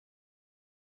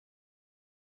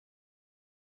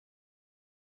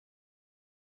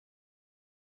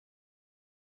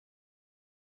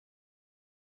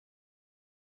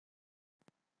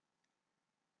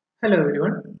Hello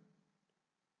everyone.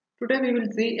 Today we will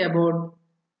see about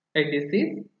a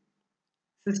disease,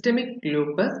 systemic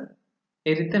lupus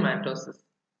erythematosus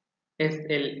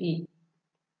 (SLE).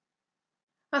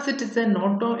 As it is an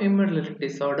autoimmune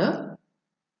disorder,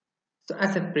 so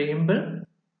as a preamble,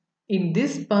 in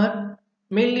this part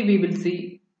mainly we will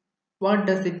see what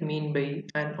does it mean by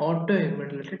an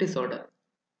autoimmune disorder,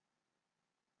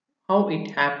 how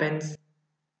it happens,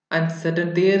 and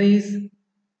certain theories,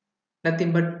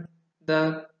 nothing but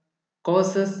the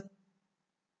causes,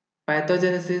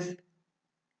 pathogenesis,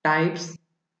 types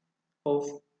of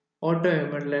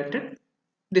autoimmune related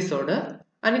disorder,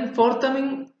 and in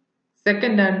forthcoming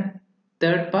second and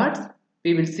third parts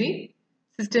we will see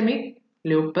systemic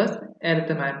lupus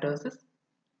erythematosus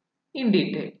in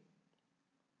detail.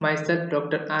 Myself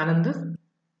Dr. Anandas,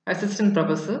 Assistant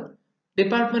Professor,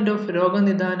 Department of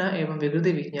Roganidhana एवं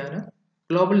विकृति विज्ञान,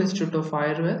 Global Institute of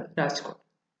Ayurveda, Rajkot.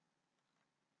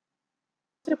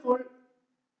 First of all,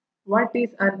 what is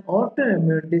an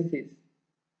autoimmune disease?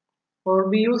 Or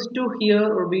we used to hear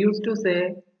or we used to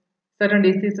say certain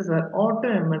diseases are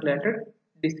autoimmune related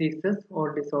diseases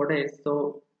or disorders.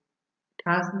 So it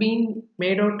has been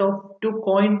made out of two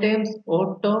coin terms,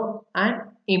 auto and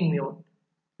immune.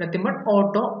 Nothing but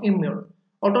autoimmune.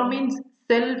 Auto means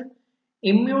self,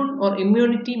 immune or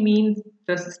immunity means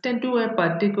resistant to a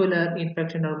particular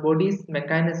infection or body's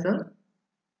mechanism.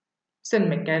 It's a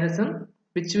mechanism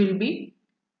which will be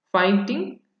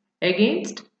fighting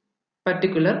against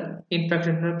particular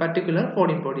infection or particular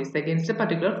foreign bodies, against a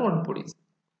particular foreign bodies.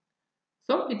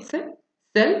 So it's a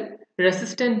cell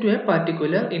resistant to a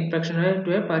particular infection or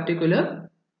to a particular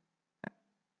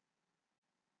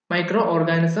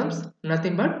microorganisms,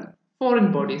 nothing but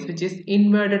foreign bodies which is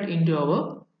invaded into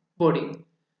our body.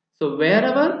 So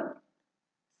wherever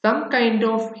some kind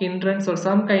of hindrance or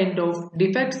some kind of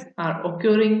defects are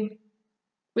occurring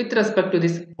with respect to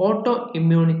this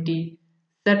autoimmunity,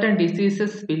 certain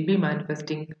diseases will be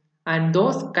manifesting, and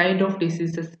those kind of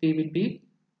diseases we will be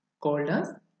called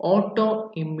as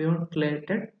autoimmune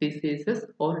related diseases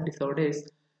or disorders.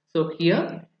 So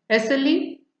here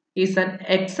SLE is an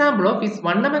example of, is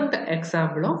one among the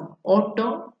example of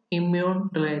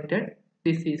autoimmune related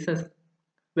diseases.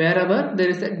 Wherever there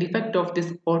is a defect of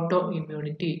this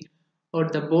autoimmunity or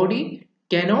the body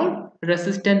cannot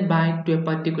resistant bind to a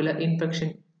particular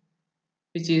infection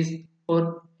which is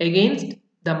or against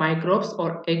the microbes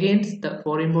or against the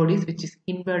foreign bodies which is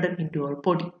invaded into our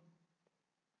body.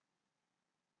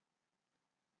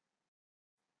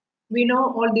 We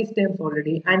know all these terms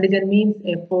already. Antigen means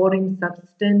a foreign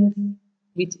substance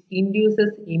which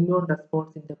induces immune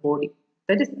response in the body.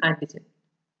 That is antigen.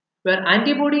 Where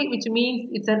antibody, which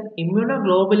means it's an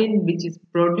immunoglobulin which is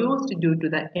produced due to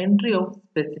the entry of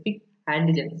specific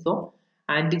antigen. So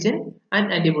antigen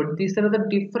and antibody, these are the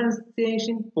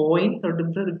differentiation point or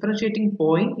differentiating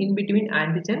point in between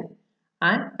antigen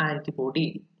and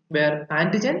antibody. Where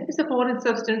antigen is a foreign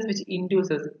substance which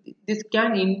induces, this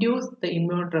can induce the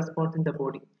immune response in the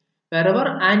body. Wherever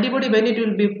antibody, when it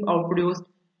will be produced,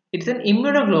 it's an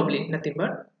immunoglobulin, nothing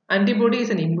but antibody is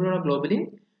an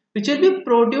immunoglobulin which will be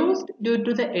produced due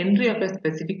to the entry of a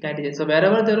specific antigen. So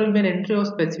wherever there will be an entry of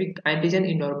specific antigen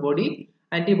in our body,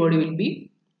 antibody will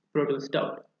be produced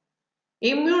out.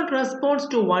 Immune response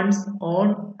to one's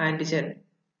own antigen.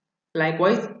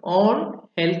 Likewise, on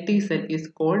healthy cell is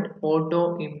called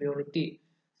autoimmunity.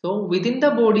 So within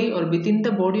the body or within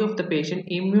the body of the patient,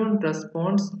 immune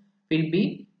response will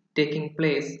be taking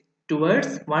place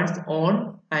towards one's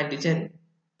own antigen.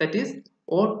 That is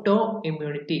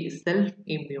autoimmunity,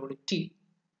 self-immunity.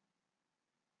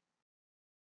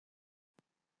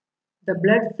 The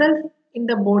blood cells in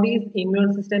the body's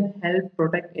immune system help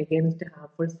protect against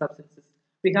harmful substances.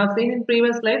 We have seen in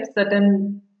previous slides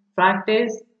certain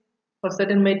factors or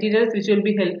certain materials which will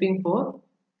be helping for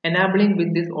enabling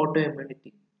with this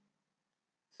autoimmunity.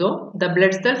 So the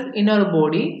blood cells in our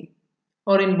body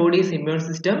or in body's immune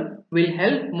system will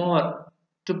help more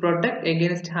to protect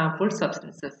against harmful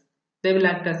substances. They will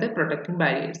act as a protecting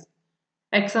barriers.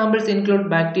 Examples include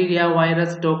bacteria,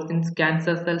 virus, toxins,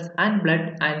 cancer cells and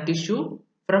blood and tissue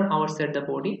from outside the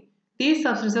body. These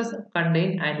substances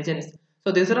contain antigens.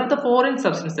 So these are the foreign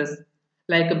substances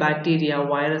like bacteria,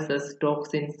 viruses,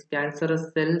 toxins,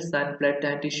 cancerous cells and blood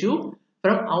and tissue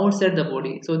from outside the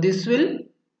body. So this will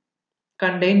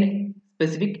contain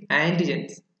specific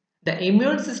antigens. The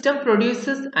immune system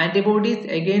produces antibodies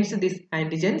against these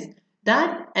antigens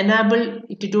that enable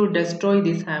it to destroy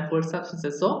these harmful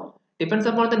substances. So depends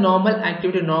upon the normal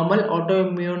activity, normal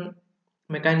autoimmune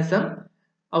mechanism,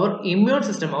 our immune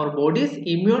system, our body's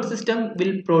immune system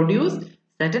will produce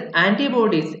certain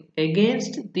antibodies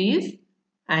against these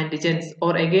antigens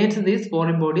or against these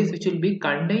foreign bodies which will be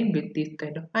contained with these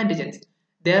kind of antigens.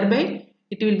 Thereby,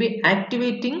 it will be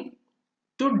activating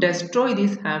to destroy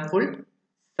these harmful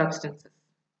substances.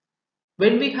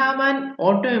 When we have an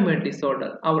autoimmune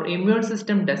disorder, our immune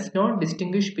system does not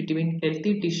distinguish between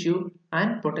healthy tissue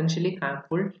and potentially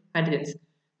harmful antigens.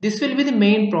 This will be the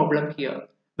main problem here.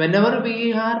 Whenever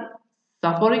we are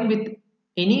suffering with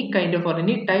any kind of or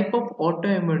any type of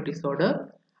autoimmune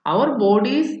disorder, our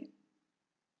body's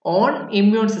own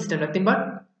immune system, nothing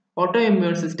but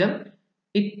autoimmune system,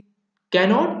 it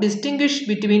cannot distinguish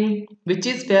between which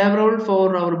is favorable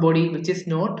for our body, which is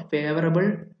not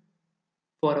favorable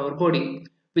for our body,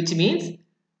 which means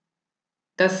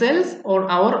the cells or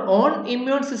our own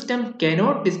immune system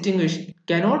cannot distinguish,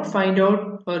 cannot find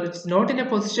out, or it's not in a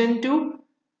position to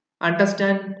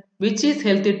understand which is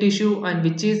healthy tissue and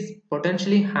which is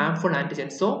potentially harmful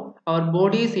antigen. So our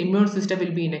body's immune system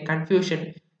will be in a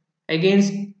confusion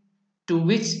against to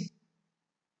which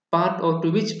part or to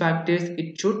which factors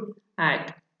it should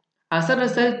act. As a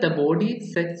result, the body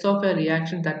sets off a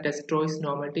reaction that destroys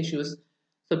normal tissues.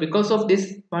 So because of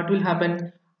this, what will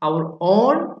happen? Our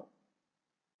own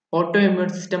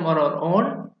autoimmune system or our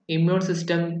own immune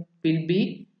system will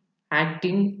be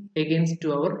acting against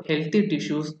to our healthy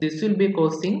tissues. This will be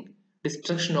causing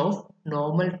destruction of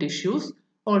normal tissues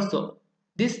also.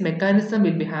 This mechanism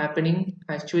will be happening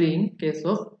actually in case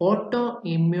of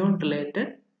autoimmune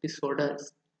related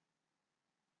disorders.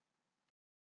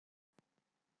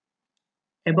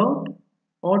 About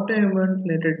autoimmune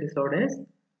related disorders,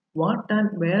 what and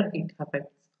where it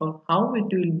affects or how it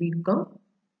will become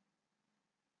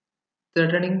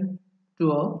threatening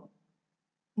to our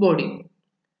body.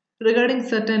 Regarding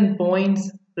certain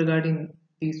points regarding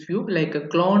these few, like a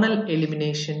clonal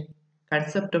elimination,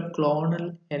 concept of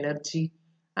clonal energy,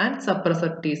 and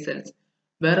suppressor T cells.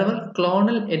 Wherever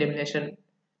clonal elimination,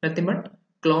 nothing but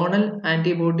clonal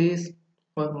antibodies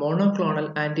or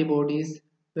monoclonal antibodies,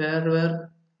 wherever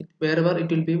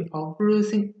it will be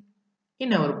outproducing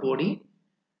in our body,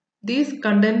 these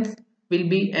contents will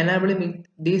be enabling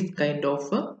this kind of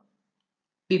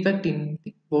defect in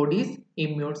the body's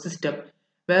immune system.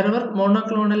 Wherever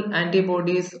monoclonal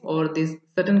antibodies or this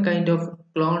certain kind of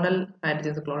clonal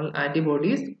antigens, clonal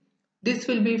antibodies, this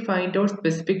will be find out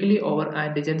specifically over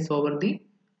antigens over the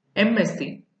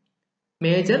MSC,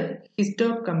 major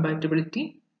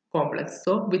histocompatibility complex.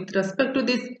 So with respect to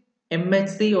this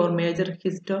MHC or major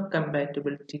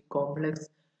histocompatibility complex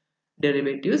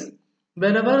derivatives,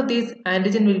 wherever this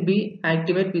antigen will be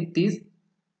activated with these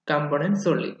components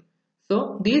only.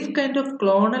 So these kind of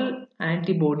clonal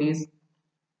antibodies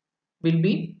will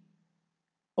be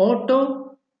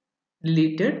auto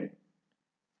deleted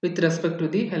with respect to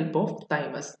the help of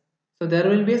thymus. So there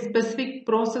will be a specific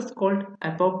process called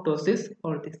apoptosis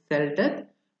or the cell death.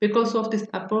 Because of this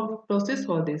apoptosis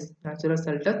or this natural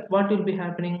cell death, what will be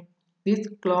happening? These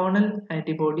clonal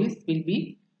antibodies will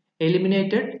be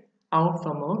eliminated out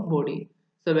from our body.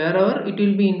 So wherever it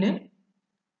will be in a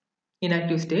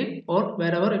inactive state or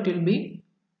wherever it will be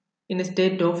in a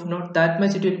state of not that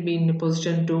much, it will be in a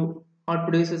position to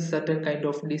outproduce a certain kind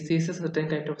of diseases, certain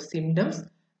kind of symptoms.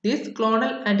 These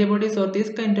clonal antibodies or these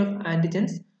kind of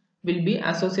antigens will be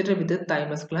associated with the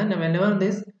thymus gland, and whenever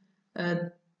this uh,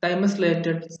 thymus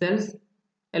related cells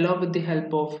along with the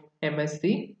help of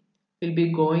MSC will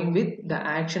be going with the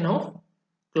action of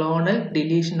clonal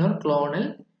deletion or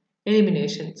clonal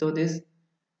elimination. So this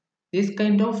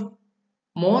kind of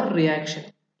more reaction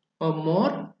or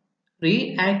more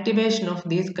reactivation of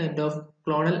these kind of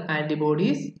clonal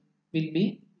antibodies will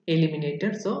be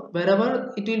eliminated. So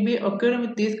wherever it will be occurring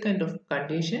with this kind of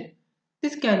condition,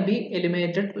 this can be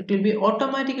eliminated. It will be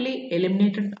automatically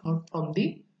eliminated out from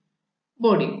the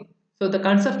body. So the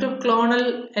concept of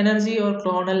clonal energy or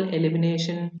clonal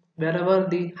elimination, wherever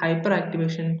the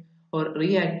hyperactivation or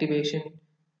reactivation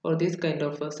or this kind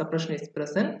of suppression is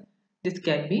present, this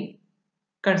can be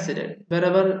considered.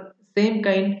 Wherever same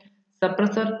kind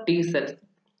suppressor T cells,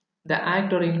 the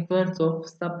act or influence of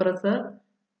suppressor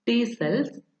T cells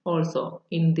also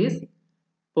in this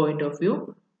point of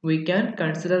view, we can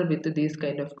consider with this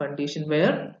kind of condition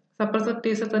where suppressor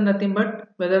T cells are nothing but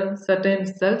whether certain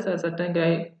cells or certain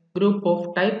group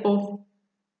of type of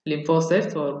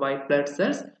lymphocytes or white blood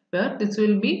cells, where this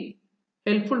will be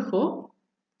helpful for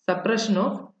suppression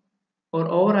of or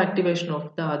overactivation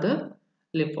of the other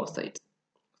lymphocytes.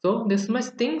 So this much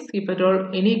things, if at all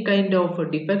any kind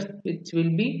of defects which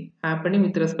will be happening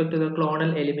with respect to the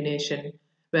clonal elimination,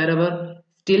 wherever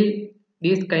still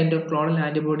these kind of clonal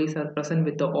antibodies are present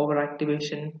with the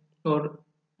overactivation or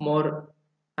more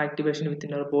activation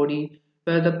within our body,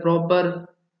 where the proper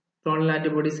clonal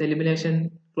antibodies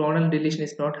elimination clonal deletion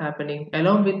is not happening,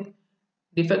 along with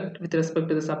defect with respect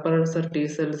to the suppressor T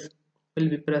cells will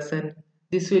be present.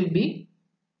 This will be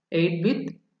aid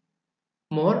with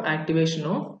more activation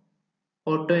of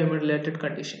autoimmune related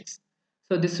conditions.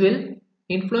 So this will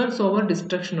influence over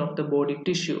destruction of the body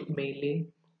tissue mainly,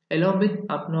 along with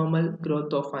abnormal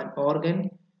growth of an organ,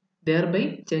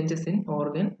 thereby changes in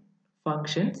organ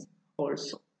functions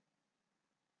also.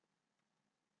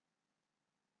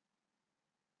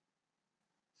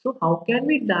 So how can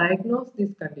we diagnose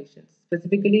these conditions,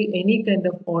 specifically any kind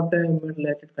of autoimmune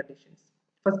related conditions?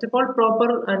 First of all,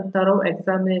 proper and thorough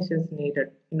examinations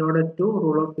needed in order to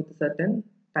rule out with certain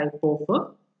type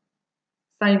of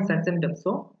signs and symptoms.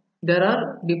 So there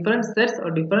are different sets or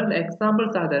different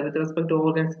examples are there with respect to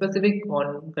organ specific,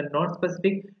 organ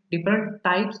non-specific, different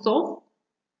types of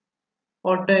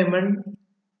autoimmune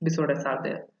disorders are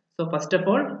there. So first of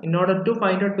all, in order to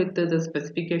find out with the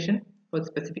specification or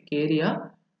specific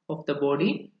area of the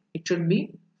body, it should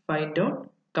be find out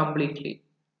completely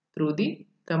through the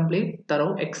complete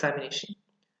thorough examination.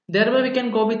 Thereby we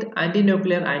can go with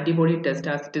anti-nuclear antibody test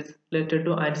as it is related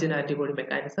to antigen antibody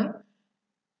mechanism.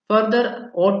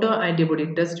 Further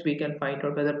auto-antibody test we can find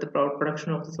out whether the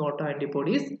production of this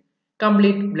auto-antibodies,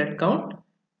 complete blood count,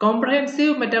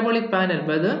 comprehensive metabolic panel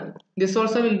whether this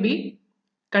also will be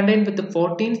contained with the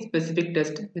 14 specific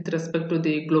tests with respect to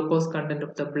the glucose content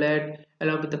of the blood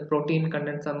along with the protein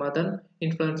content, some other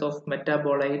influence of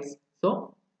metabolites.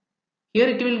 So here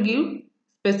it will give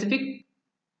specific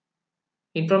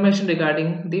information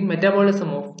regarding the metabolism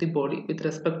of the body with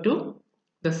respect to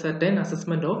the certain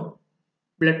assessment of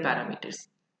blood parameters.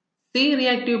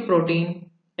 C-reactive protein,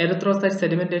 erythrocyte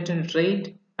sedimentation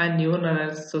rate and neuron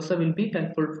analysis also will be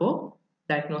helpful for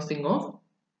diagnosing of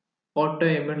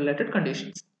autoimmune related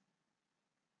conditions.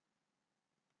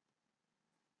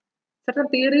 Certain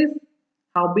theories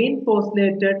have been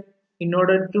postulated in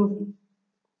order to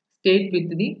state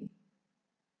with the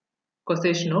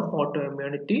causation of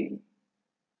autoimmunity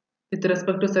with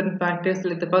respect to certain factors,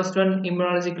 like the first one,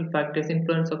 immunological factors,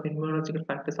 influence of immunological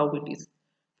factors, how it is.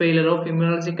 Failure of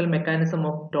immunological mechanism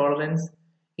of tolerance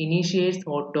initiates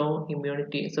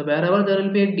autoimmunity. So wherever there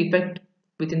will be a defect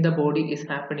within the body is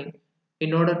happening,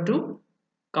 in order to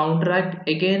counteract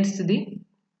against the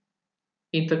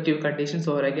infective conditions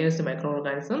or against the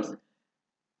microorganisms,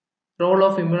 role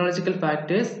of immunological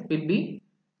factors will be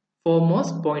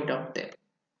foremost point out there.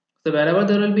 So wherever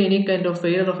there will be any kind of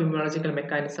failure of immunological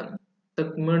mechanism,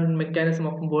 the immune mechanism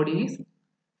of body is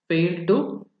failed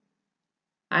to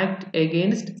act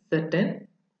against certain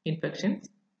infections,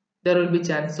 there will be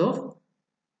chance of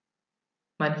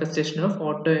manifestation of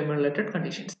autoimmune related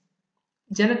conditions.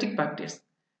 Genetic factors.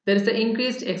 There is an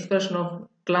increased expression of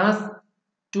class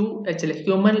 2 HLA,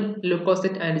 human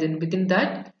leukocyte antigen. Within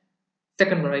that,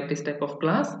 second varieties type of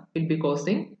class will be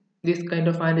causing this kind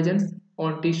of antigens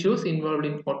on tissues involved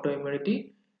in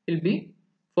autoimmunity will be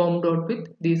formed out with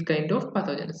these kind of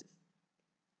pathogens.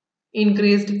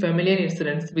 Increased familial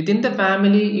incidence within the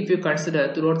family, if you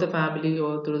consider throughout the family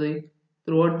or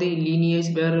throughout the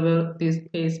lineage, wherever this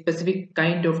a specific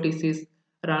kind of disease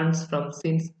runs from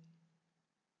since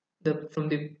from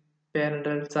the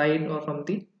parental side or from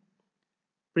the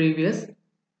previous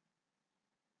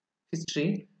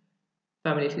history,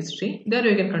 family history, there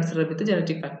you can consider with the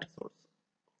genetic factors also.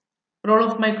 Role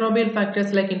of microbial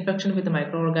factors like infection with the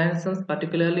microorganisms,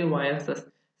 particularly viruses,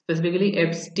 specifically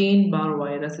Epstein-Barr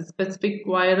virus, a specific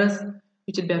virus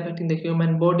which will be affecting the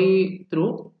human body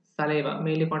through saliva,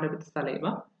 mainly contact with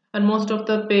saliva, and most of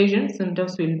the patient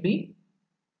symptoms will be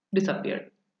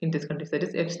disappeared in this condition. That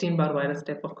is Epstein-Barr virus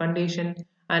type of condition,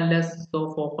 and less so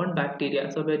often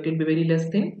bacteria. So it will be very less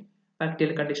in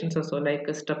bacterial conditions also, like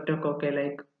streptococci,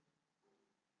 like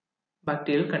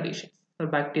bacterial conditions or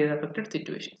bacteria affected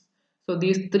situations. So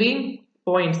these 3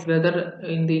 points, whether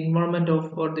in the environment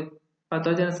of or the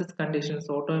pathogenesis conditions,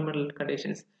 autoimmune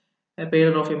conditions, a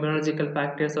failure of immunological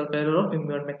factors or failure of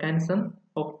immune mechanism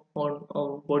of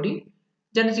body,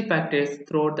 genetic factors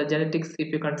throughout the genetics,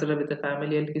 if you consider with the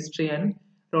familial history and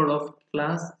role of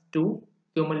class 2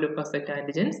 human leukocyte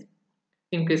antigens,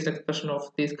 increased expression of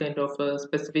this kind of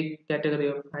specific category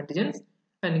of antigens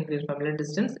and increased familial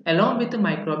distance, along with the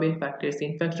microbial factors,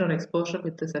 infection or exposure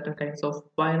with the certain kinds of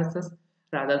viruses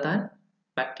rather than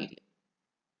bacteria.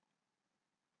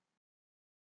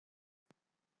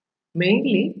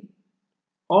 Mainly,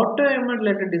 autoimmune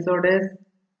related disorders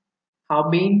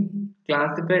have been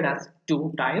classified as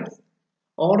 2 types: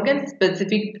 organ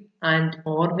specific and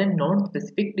organ non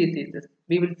specific diseases.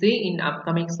 We will see in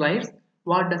upcoming slides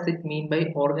what does it mean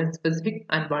by organ specific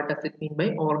and what does it mean by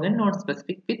organ non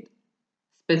specific with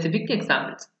specific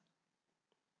examples.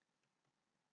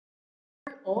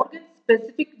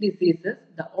 organ-specific diseases,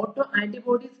 the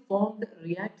autoantibodies formed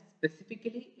react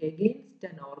specifically against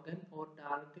an organ or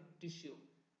target tissue.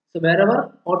 So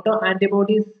wherever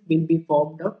autoantibodies will be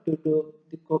formed up due to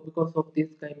because of this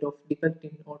kind of defect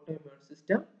in autoimmune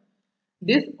system,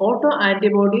 these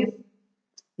autoantibodies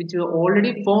which were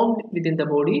already formed within the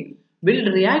body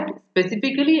will react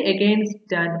specifically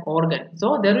against an organ.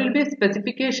 So there will be a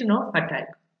specification of attack.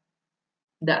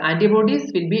 The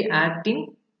antibodies will be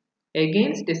acting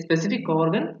against a specific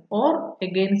organ or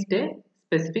against a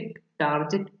specific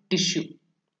target tissue.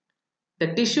 The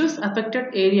tissues affected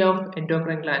area of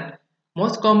endocrine gland.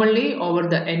 Most commonly over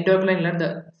the endocrine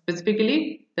gland,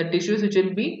 specifically the tissues which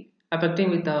will be affecting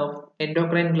with the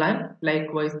endocrine gland,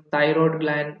 likewise thyroid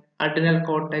gland, adrenal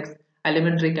cortex,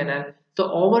 alimentary canal.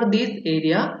 So over this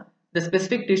area, the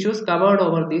specific tissues covered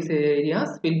over these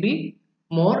areas will be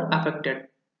more affected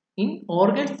in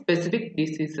organ specific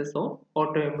diseases of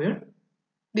autoimmune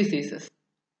diseases.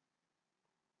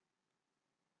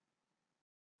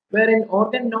 Where in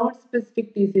organ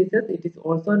non-specific diseases, it is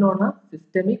also known as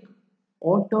systemic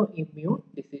autoimmune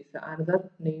disease, another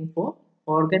name for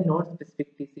organ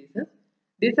non-specific diseases.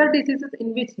 These are diseases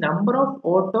in which number of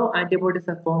autoantibodies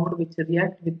are formed which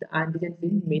react with antigens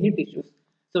in many tissues.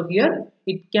 So here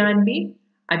it can be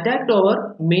attacked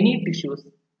over many tissues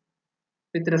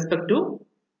with respect to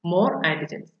more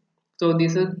antigens. So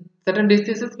these are certain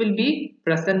diseases will be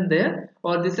present there,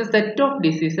 or this is a set of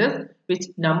diseases which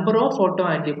number of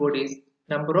autoantibodies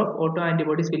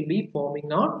will be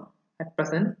forming out at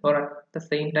present or at the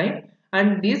same time,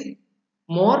 and this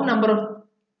more number of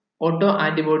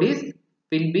autoantibodies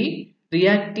will be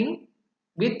reacting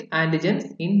with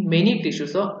antigens in many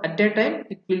tissues. So at a time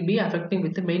it will be affecting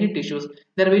with many tissues.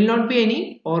 There will not be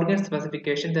any organ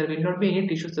specification, there will not be any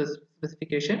tissue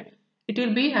specification. It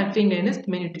will be acting against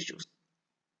many tissues.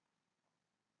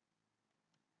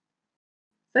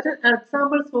 Certain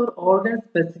examples for organ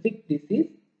specific disease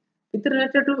with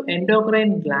related to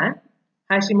endocrine gland,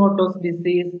 Hashimoto's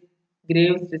disease,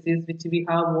 Graves disease, which we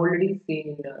have already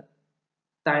seen in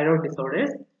thyroid disorders.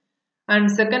 And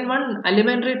second one,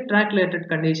 alimentary tract related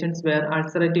conditions where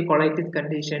ulcerative colitis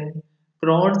condition,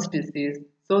 Crohn's disease.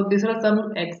 So these are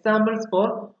some examples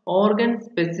for organ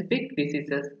specific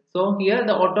diseases. So here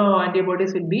the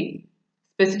autoantibodies will be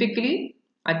specifically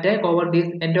attack over this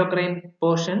endocrine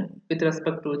portion with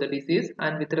respect to the disease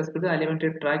and with respect to the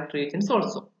alimentary tract regions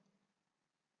also.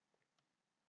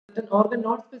 Certain organ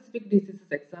non-specific diseases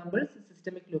examples: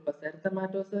 systemic lupus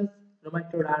erythematosus,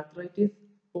 rheumatoid arthritis,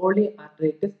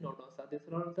 polyarthritis nodosa. These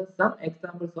are all some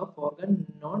examples of organ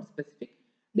non-specific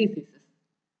diseases.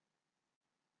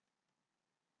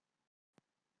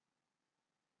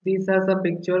 These are some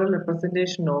pictorial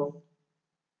representation of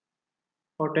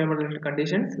autoimmune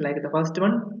conditions, like the first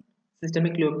one,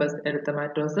 systemic lupus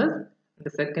erythematosus, the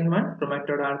second one,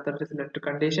 rheumatoid arthritis related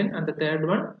condition, and the third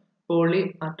one,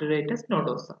 polyarthritis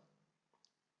nodosa.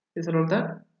 These are all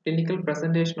the clinical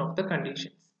presentation of the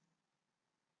conditions.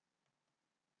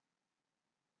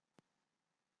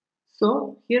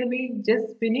 So here we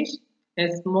just finished a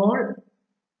small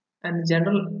and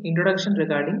general introduction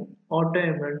regarding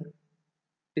autoimmune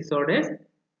disorders.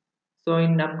 So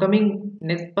in upcoming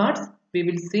next parts, we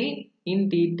will see in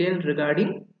detail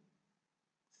regarding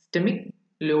systemic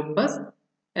lupus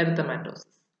erythematosus.